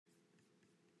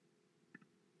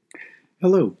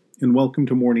Hello, and welcome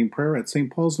to morning prayer at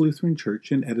St. Paul's Lutheran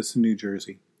Church in Edison, New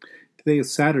Jersey. Today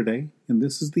is Saturday, and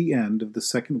this is the end of the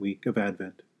second week of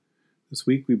Advent. This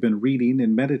week we've been reading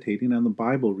and meditating on the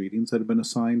Bible readings that have been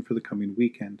assigned for the coming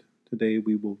weekend. Today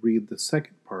we will read the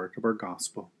second part of our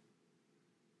Gospel.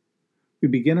 We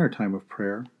begin our time of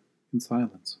prayer in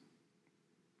silence.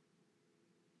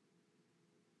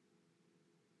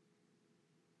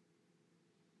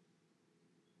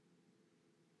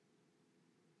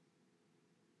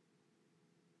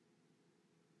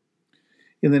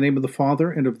 In the name of the Father,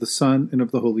 and of the Son, and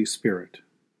of the Holy Spirit.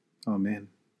 Amen.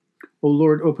 O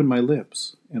Lord, open my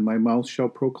lips, and my mouth shall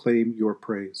proclaim your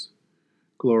praise.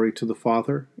 Glory to the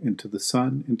Father, and to the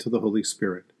Son, and to the Holy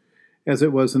Spirit, as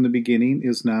it was in the beginning,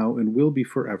 is now, and will be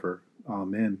forever.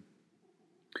 Amen.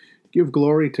 Give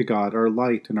glory to God, our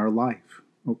light and our life.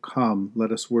 O come,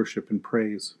 let us worship and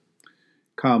praise.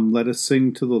 Come, let us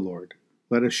sing to the Lord.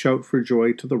 Let us shout for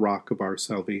joy to the rock of our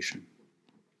salvation.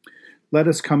 Let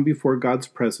us come before God's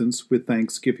presence with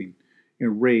thanksgiving,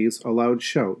 and raise a loud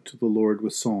shout to the Lord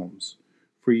with psalms.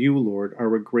 For you, Lord,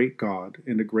 are a great God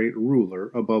and a great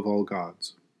ruler above all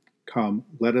gods. Come,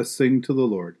 let us sing to the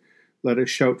Lord. Let us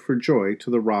shout for joy to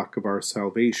the rock of our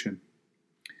salvation.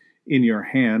 In your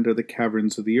hand are the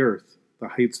caverns of the earth. The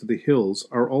heights of the hills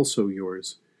are also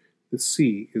yours. The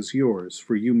sea is yours,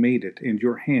 for you made it, and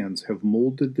your hands have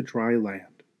molded the dry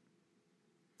land.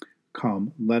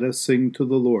 Come, let us sing to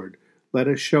the Lord. Let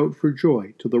us shout for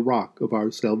joy to the rock of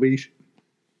our salvation.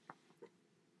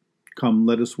 Come,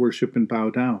 let us worship and bow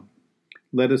down.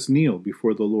 Let us kneel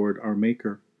before the Lord our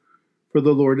Maker. For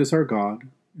the Lord is our God,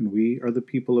 and we are the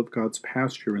people of God's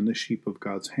pasture and the sheep of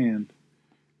God's hand.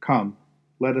 Come,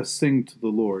 let us sing to the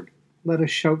Lord. Let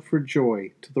us shout for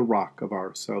joy to the rock of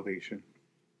our salvation.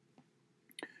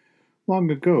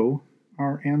 Long ago,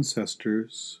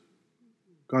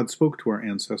 God spoke to our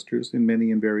ancestors in many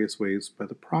and various ways by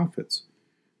the prophets.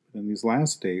 But in these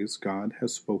last days, God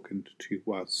has spoken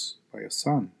to us by a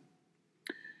Son.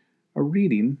 A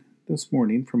reading this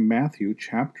morning from Matthew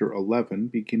chapter 11,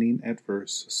 beginning at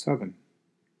verse 7.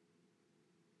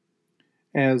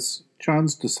 As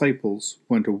John's disciples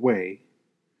went away,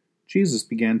 Jesus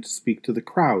began to speak to the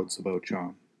crowds about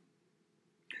John.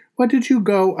 What did you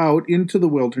go out into the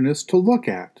wilderness to look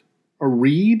at? A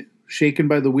reed shaken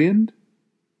by the wind?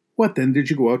 What then did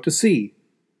you go out to see?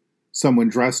 Someone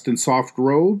dressed in soft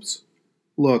robes?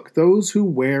 Look, those who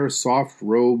wear soft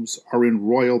robes are in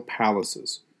royal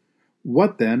palaces.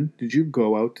 What then did you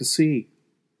go out to see?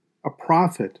 A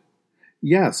prophet.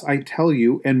 Yes, I tell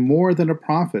you, and more than a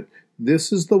prophet.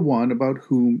 This is the one about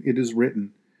whom it is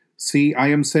written, See, I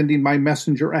am sending my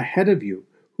messenger ahead of you,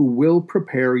 who will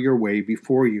prepare your way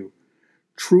before you.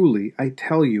 Truly, I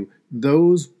tell you,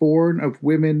 those born of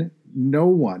women, no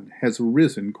one has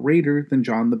risen greater than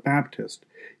John the Baptist,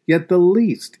 yet the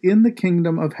least in the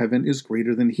kingdom of heaven is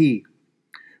greater than he.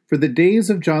 For from the days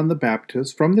of John the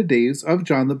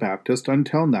Baptist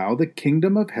until now, the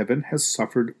kingdom of heaven has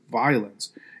suffered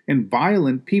violence, and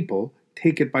violent people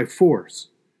take it by force.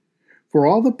 For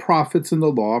all the prophets in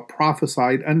the law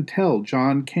prophesied until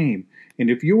John came, and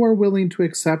if you are willing to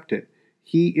accept it,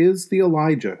 he is the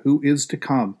Elijah who is to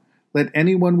come. Let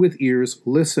anyone with ears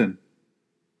listen.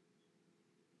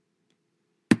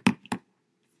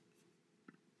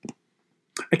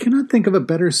 I cannot think of a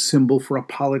better symbol for a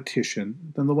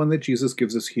politician than the one that Jesus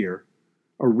gives us here,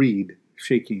 a reed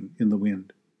shaking in the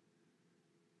wind.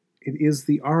 It is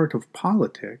the art of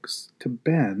politics to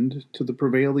bend to the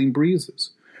prevailing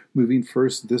breezes, moving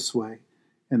first this way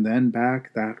and then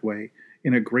back that way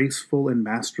in a graceful and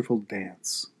masterful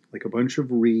dance, like a bunch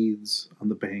of reeds on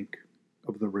the bank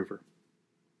of the river.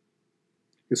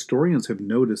 Historians have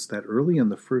noticed that early in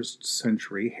the first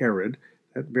century, Herod,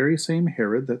 that very same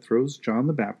Herod that throws John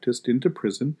the Baptist into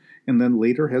prison and then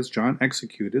later has John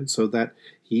executed so that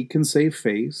he can save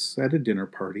face at a dinner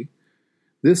party,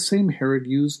 this same Herod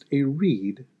used a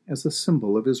reed as a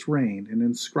symbol of his reign and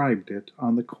inscribed it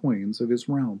on the coins of his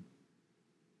realm.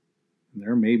 And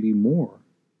there may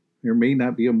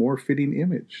not be a more fitting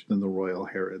image than the royal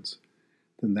Herod's,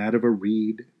 than that of a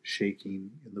reed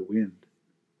shaking in the wind.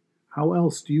 How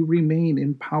else do you remain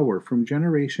in power from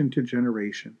generation to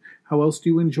generation? How else do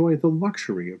you enjoy the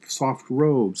luxury of soft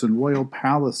robes and royal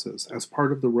palaces as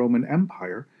part of the Roman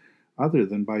Empire, other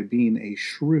than by being a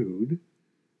shrewd,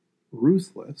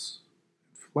 ruthless,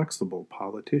 flexible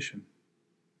politician?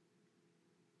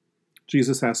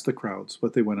 Jesus asked the crowds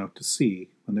what they went out to see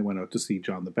when they went out to see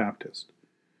John the Baptist.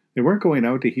 They weren't going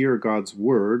out to hear God's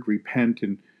word, repent,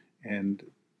 and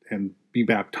be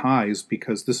baptized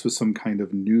because this was some kind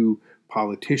of new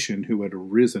politician who had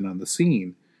arisen on the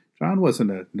scene. John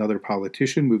wasn't another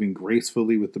politician moving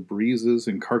gracefully with the breezes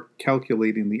and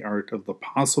calculating the art of the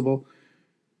possible,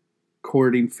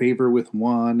 courting favor with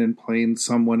one and playing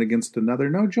someone against another.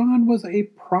 No, John was a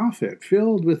prophet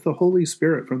filled with the Holy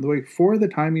Spirit from the way before the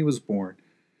time he was born.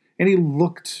 And he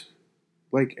looked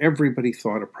like everybody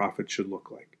thought a prophet should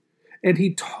look like. And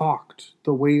he talked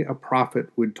the way a prophet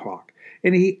would talk.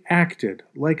 And he acted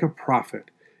like a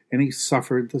prophet. And he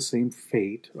suffered the same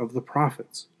fate of the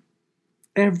prophets.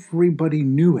 Everybody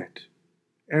knew it.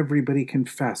 Everybody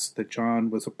confessed that John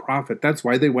was a prophet. That's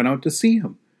why they went out to see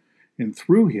him. And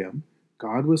through him,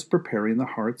 God was preparing the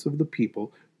hearts of the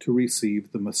people to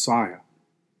receive the Messiah.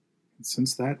 And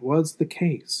since that was the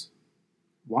case,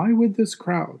 why would this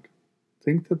crowd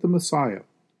think that the Messiah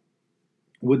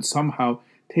would somehow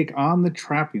take on the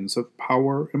trappings of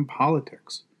power and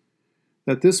politics?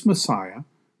 That this Messiah,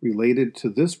 related to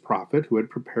this prophet who had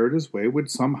prepared his way,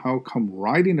 would somehow come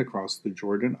riding across the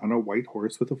Jordan on a white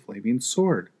horse with a flaming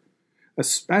sword,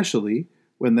 especially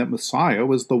when that Messiah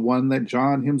was the one that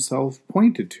John himself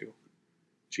pointed to,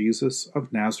 Jesus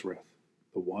of Nazareth,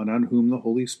 the one on whom the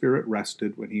Holy Spirit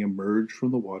rested when he emerged from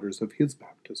the waters of his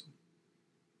baptism.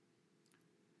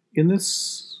 In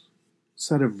this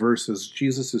set of verses,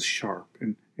 Jesus is sharp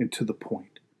and to the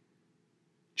point.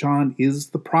 John is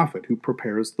the prophet who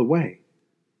prepares the way.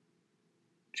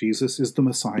 Jesus is the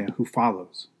Messiah who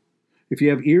follows. If you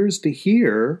have ears to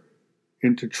hear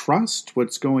and to trust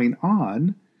what's going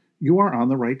on, you are on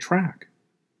the right track.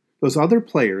 Those other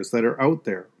players that are out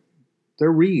there,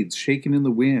 they're reeds shaking in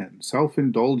the wind,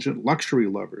 self-indulgent luxury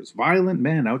lovers, violent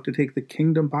men out to take the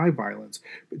kingdom by violence.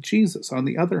 But Jesus, on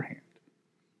the other hand,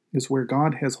 is where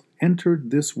God has entered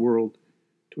this world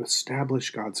to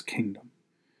establish God's kingdom.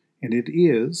 And it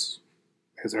is,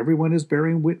 as everyone is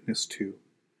bearing witness to,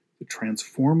 the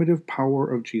transformative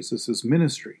power of Jesus'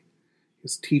 ministry,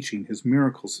 his teaching, his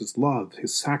miracles, his love,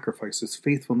 his sacrifice, his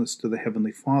faithfulness to the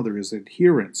Heavenly Father, his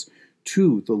adherence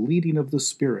to the leading of the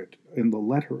Spirit and the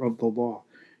letter of the law,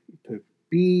 to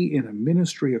be in a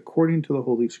ministry according to the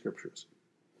Holy Scriptures,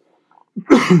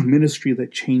 ministry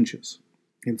that changes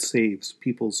and saves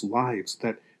people's lives,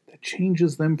 that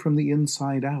changes them from the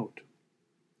inside out.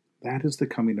 That is the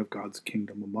coming of God's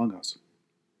kingdom among us.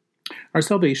 Our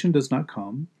salvation does not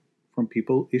come from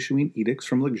people issuing edicts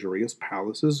from luxurious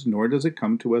palaces, nor does it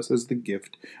come to us as the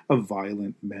gift of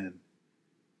violent men.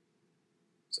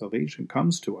 Salvation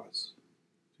comes to us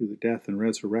through the death and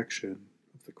resurrection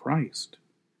of the Christ.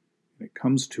 And it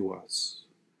comes to us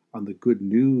on the good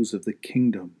news of the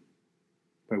kingdom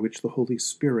by which the Holy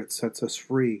Spirit sets us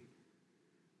free,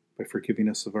 by forgiving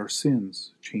us of our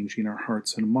sins, changing our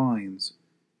hearts and minds,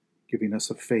 giving us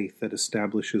a faith that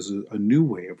establishes a new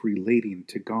way of relating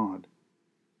to God,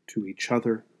 to each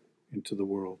other, and to the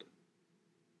world.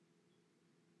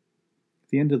 At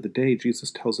the end of the day,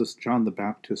 Jesus tells us John the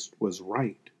Baptist was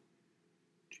right.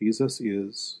 Jesus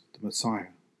is the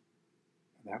Messiah.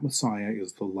 And that Messiah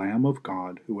is the Lamb of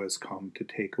God who has come to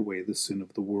take away the sin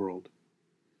of the world.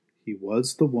 He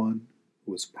was the one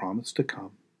who was promised to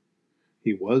come.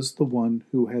 He was the one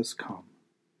who has come.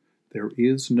 There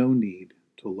is no need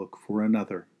to look for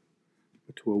another,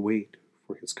 but to await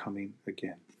for his coming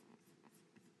again.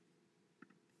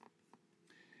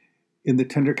 In the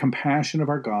tender compassion of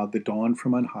our God, the dawn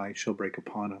from on high shall break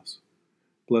upon us.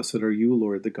 Blessed are you,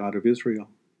 Lord, the God of Israel.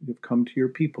 You have come to your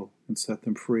people and set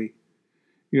them free.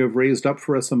 You have raised up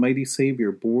for us a mighty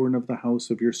Savior, born of the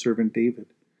house of your servant David.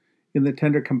 In the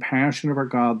tender compassion of our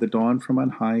God, the dawn from on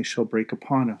high shall break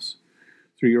upon us.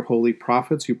 Through your holy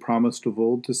prophets, you promised of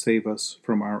old to save us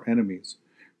from our enemies,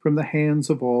 from the hands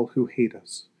of all who hate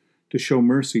us, to show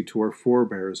mercy to our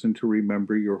forebears and to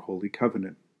remember your holy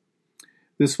covenant.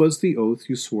 This was the oath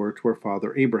you swore to our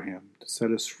father Abraham, to set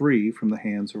us free from the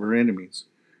hands of our enemies,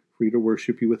 free to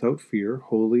worship you without fear,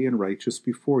 holy and righteous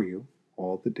before you,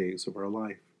 all the days of our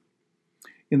life.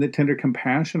 In the tender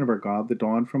compassion of our God, the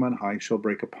dawn from on high shall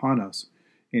break upon us,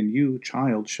 and you,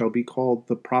 child, shall be called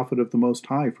the prophet of the Most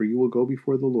High, for you will go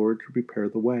before the Lord to prepare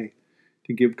the way,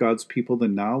 to give God's people the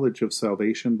knowledge of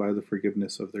salvation by the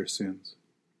forgiveness of their sins.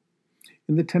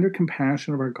 In the tender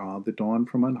compassion of our God, the dawn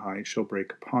from on high shall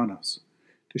break upon us,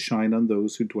 to shine on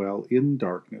those who dwell in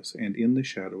darkness and in the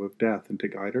shadow of death, and to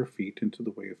guide our feet into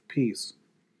the way of peace.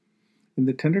 In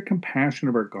the tender compassion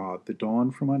of our God, the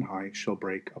dawn from on high shall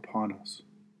break upon us.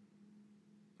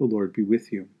 The Lord be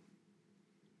with you.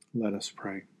 Let us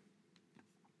pray.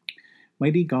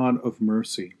 Mighty God of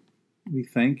mercy, we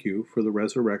thank you for the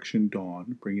resurrection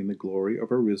dawn, bringing the glory of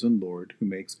our risen Lord, who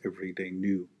makes every day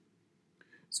new.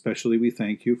 Especially we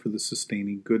thank you for the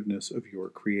sustaining goodness of your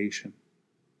creation.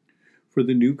 for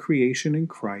the new creation in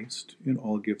Christ and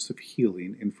all gifts of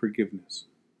healing and forgiveness,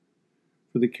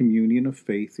 for the communion of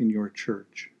faith in your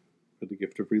church, for the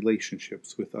gift of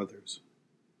relationships with others.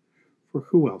 For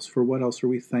who else, for what else are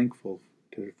we thankful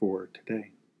for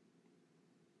today?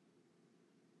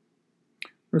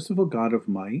 Merciful God of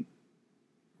might,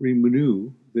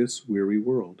 renew this weary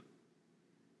world.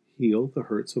 Heal the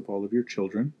hurts of all of your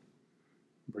children.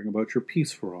 Bring about your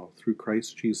peace for all through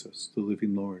Christ Jesus, the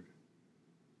living Lord.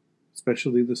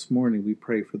 Especially this morning, we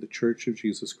pray for the Church of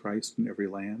Jesus Christ in every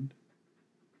land,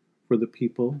 for the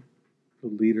people, the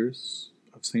leaders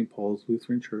of St. Paul's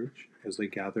Lutheran Church as they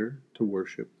gather to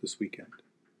worship this weekend,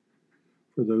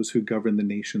 for those who govern the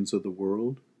nations of the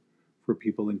world, for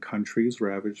people in countries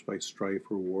ravaged by strife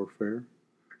or warfare,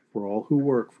 for all who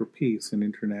work for peace and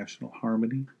international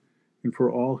harmony, and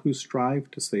for all who strive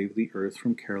to save the earth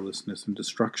from carelessness and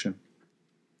destruction.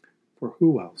 For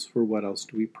who else, for what else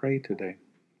do we pray today?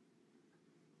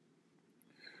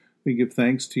 We give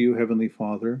thanks to you, Heavenly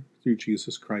Father, through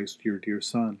Jesus Christ, your dear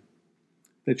Son,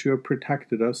 that you have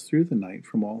protected us through the night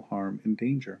from all harm and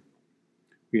danger.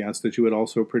 We ask that you would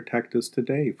also protect us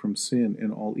today from sin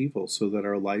and all evil, so that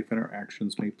our life and our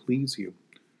actions may please you.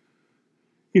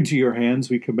 Into your hands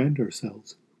we commend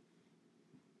ourselves,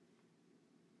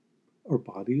 our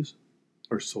bodies,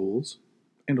 our souls,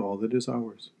 and all that is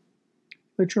ours.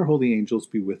 Let your holy angels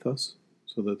be with us,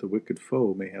 so that the wicked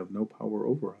foe may have no power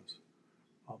over us.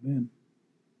 Amen.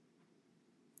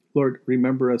 Lord,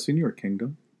 remember us in your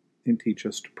kingdom, and teach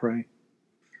us to pray.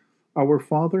 Our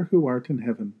Father who art in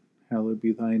heaven, hallowed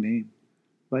be thy name.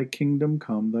 Thy kingdom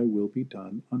come, thy will be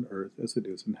done, on earth as it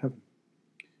is in heaven.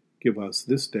 Give us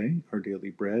this day our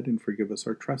daily bread, and forgive us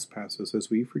our trespasses, as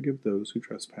we forgive those who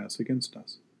trespass against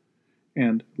us.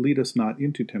 And lead us not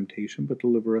into temptation, but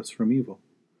deliver us from evil.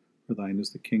 For thine is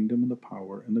the kingdom, and the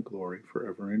power, and the glory,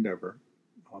 forever and ever.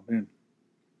 Amen.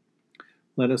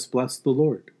 Let us bless the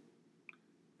Lord.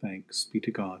 Thanks be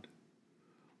to God.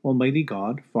 Almighty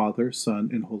God, Father, Son,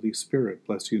 and Holy Spirit,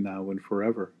 bless you now and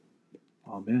forever.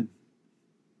 Amen.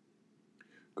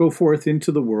 Go forth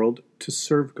into the world to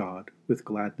serve God with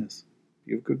gladness.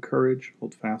 Be of good courage,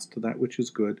 hold fast to that which is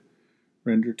good,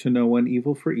 render to no one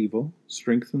evil for evil,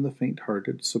 strengthen the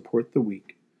faint-hearted, support the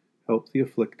weak, help the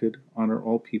afflicted, honor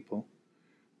all people,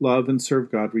 love and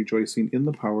serve God, rejoicing in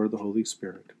the power of the Holy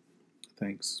Spirit.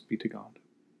 Thanks be to God.